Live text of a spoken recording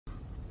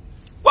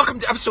Welcome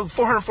to episode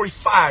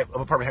 445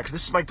 of Apartment Hacker.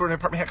 This is Mike Brewer,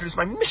 Apartment Hacker. It is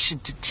my mission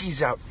to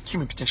tease out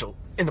human potential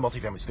in the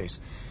multifamily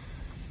space.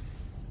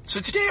 So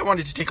today I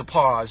wanted to take a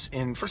pause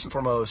and first and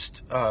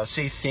foremost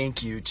say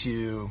thank you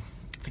to,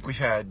 I think we've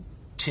had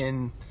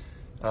 10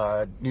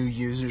 new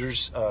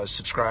users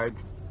subscribe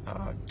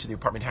to the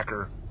Apartment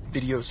Hacker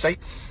video site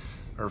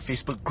or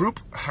Facebook group,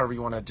 however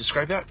you want to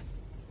describe that.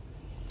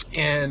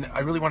 And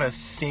I really want to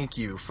thank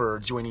you for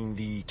joining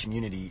the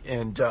community,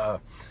 and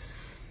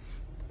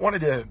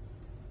wanted to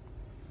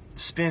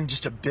spend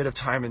just a bit of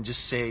time and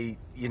just say,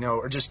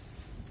 or just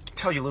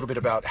tell you a little bit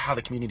about how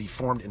the community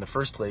formed in the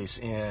first place,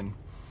 and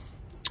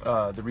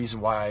the reason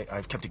why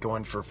I've kept it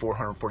going for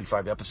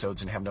 445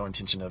 episodes and have no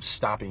intention of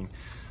stopping.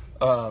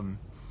 I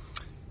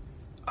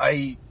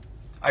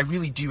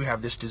really do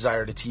have this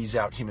desire to tease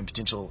out human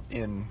potential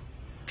in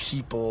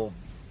people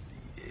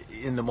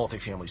in the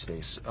multifamily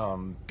space,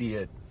 be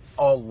it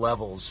all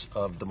levels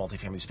of the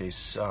multifamily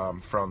space,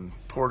 from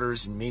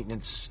porters and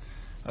maintenance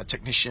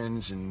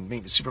technicians and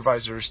maintenance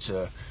supervisors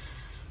to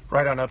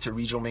right on up to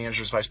regional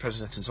managers, vice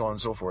presidents, and so on and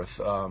so forth.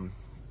 I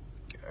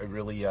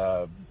really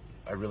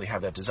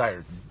have that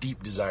desire,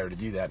 deep desire to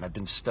do that, and I've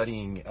been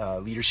studying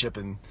leadership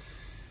and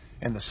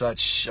the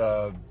such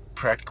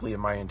practically in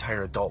my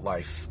entire adult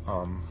life,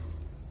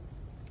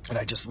 and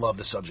I just love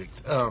the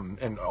subject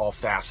and all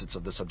facets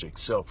of the subject.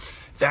 So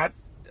that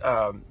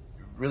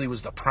really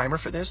was the primer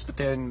for this. But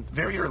then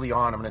very early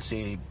on, I'm going to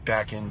say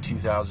back in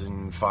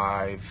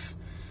 2005.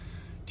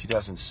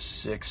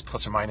 2006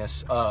 plus or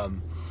minus,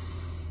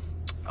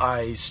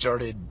 I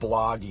started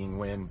blogging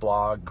when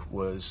blog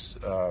was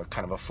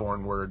kind of a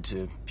foreign word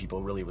to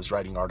people. Really, it was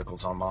writing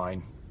articles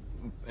online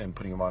and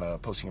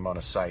posting them on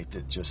a site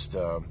that just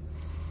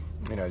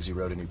as you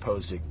wrote a new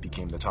post, it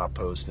became the top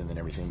post, and then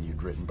everything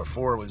you'd written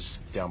before was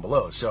down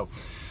below. So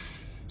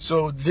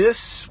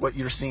this, what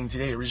you're seeing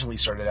today, originally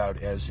started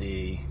out as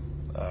a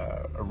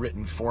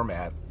written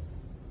format,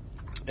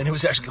 and it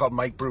was actually called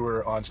Mike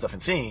Brewer on Stuff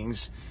and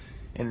Things.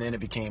 And then it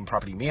became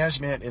Property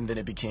Management, and then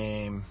it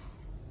became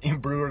in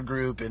Brewer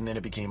Group, and then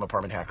it became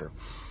Apartment Hacker.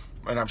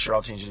 And I'm sure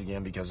I'll change it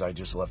again because I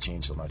just love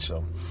change so much.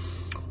 So,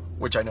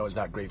 which I know is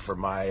not great for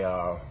my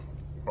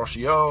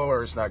RCO,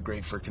 or it's not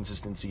great for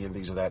consistency and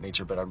things of that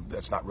nature, but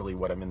that's not really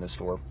what I'm in this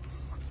for.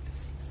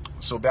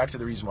 So back to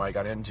the reason why I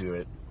got into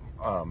it,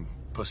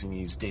 posting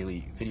these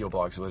daily video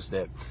blogs, was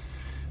that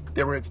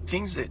there were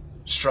things that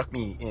struck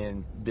me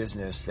in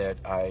business that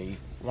I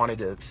wanted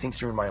to think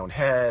through in my own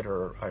head,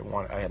 or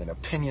I had an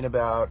opinion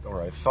about,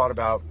 or I thought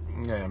about.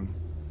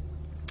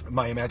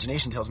 My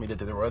imagination tells me that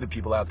there were other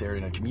people out there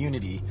in a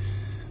community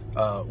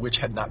which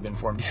had not been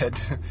formed yet,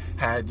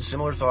 had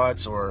similar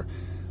thoughts or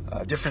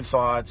different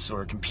thoughts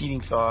or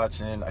competing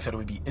thoughts, and I thought it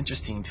would be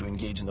interesting to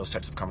engage in those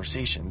types of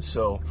conversations.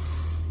 So,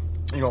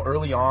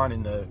 early on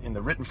in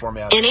the written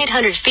format, in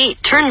 800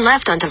 feet, turn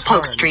left onto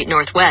Polk Street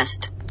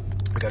Northwest.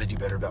 I got to do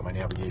better about my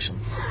navigation.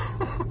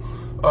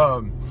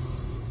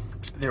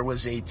 There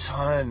was a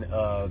ton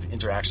of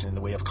interaction in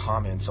the way of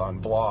comments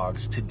on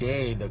blogs.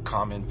 Today, the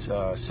comment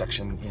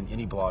section in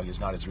any blog is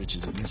not as rich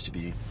as it used to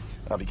be,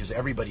 because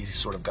everybody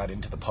sort of got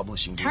into the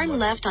publishing. Turn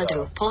left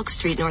onto Polk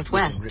Street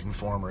Northwest. In written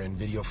form or in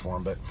video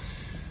form. But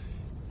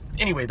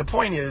anyway, the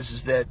point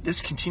is that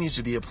this continues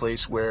to be a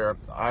place where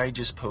I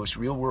just post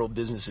real-world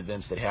business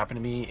events that happen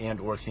to me, and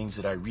or things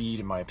that I read,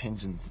 and my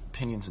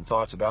opinions and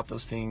thoughts about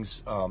those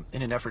things,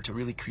 in an effort to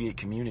really create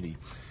community.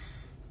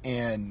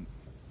 And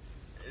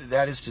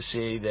that is to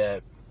say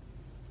that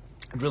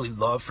I'd really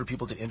love for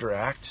people to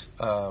interact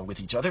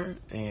with each other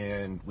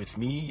and with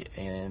me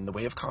and the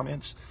way of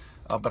comments.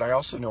 But I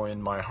also know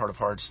in my heart of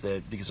hearts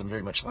that because I'm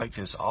very much like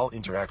this, I'll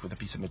interact with a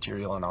piece of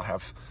material and I'll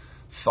have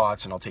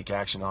thoughts and I'll take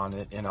action on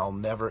it, and I'll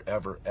never,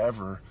 ever,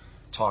 ever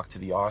talk to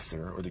the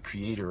author or the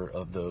creator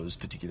of those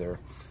particular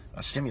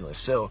stimulus.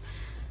 So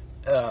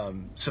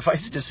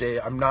suffice it to say,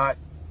 I'm not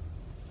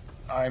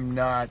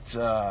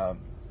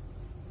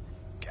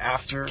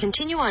after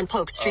continue on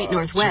Polk Street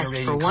Northwest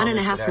for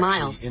 1.5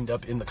 miles. End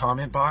up in the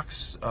comment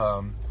box,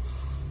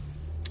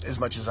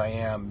 as much as I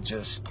am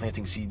just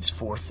planting seeds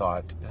for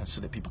thought, so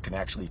that people can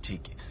actually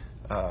take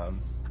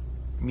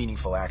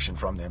meaningful action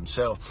from them.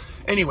 So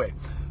anyway,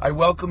 I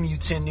welcome you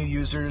 10 new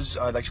users.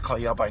 I'd like to call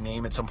you out by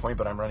name at some point,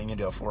 but I'm running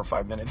into a 4 or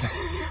 5 minute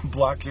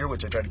block here,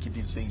 which I try to keep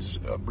these things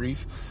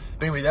brief.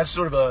 But anyway, that's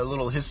sort of a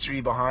little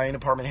history behind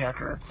Apartment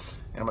Hacker,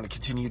 and I'm going to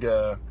continue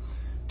to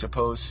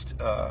post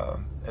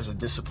as a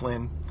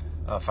discipline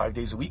 5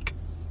 days a week,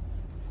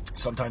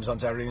 sometimes on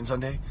Saturday and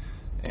Sunday,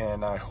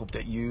 and I hope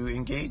that you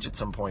engage at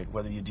some point,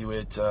 whether you do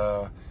it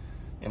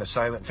in a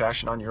silent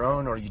fashion on your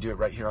own or you do it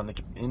right here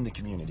in the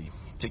community.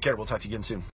 Take care. We'll talk to you again soon.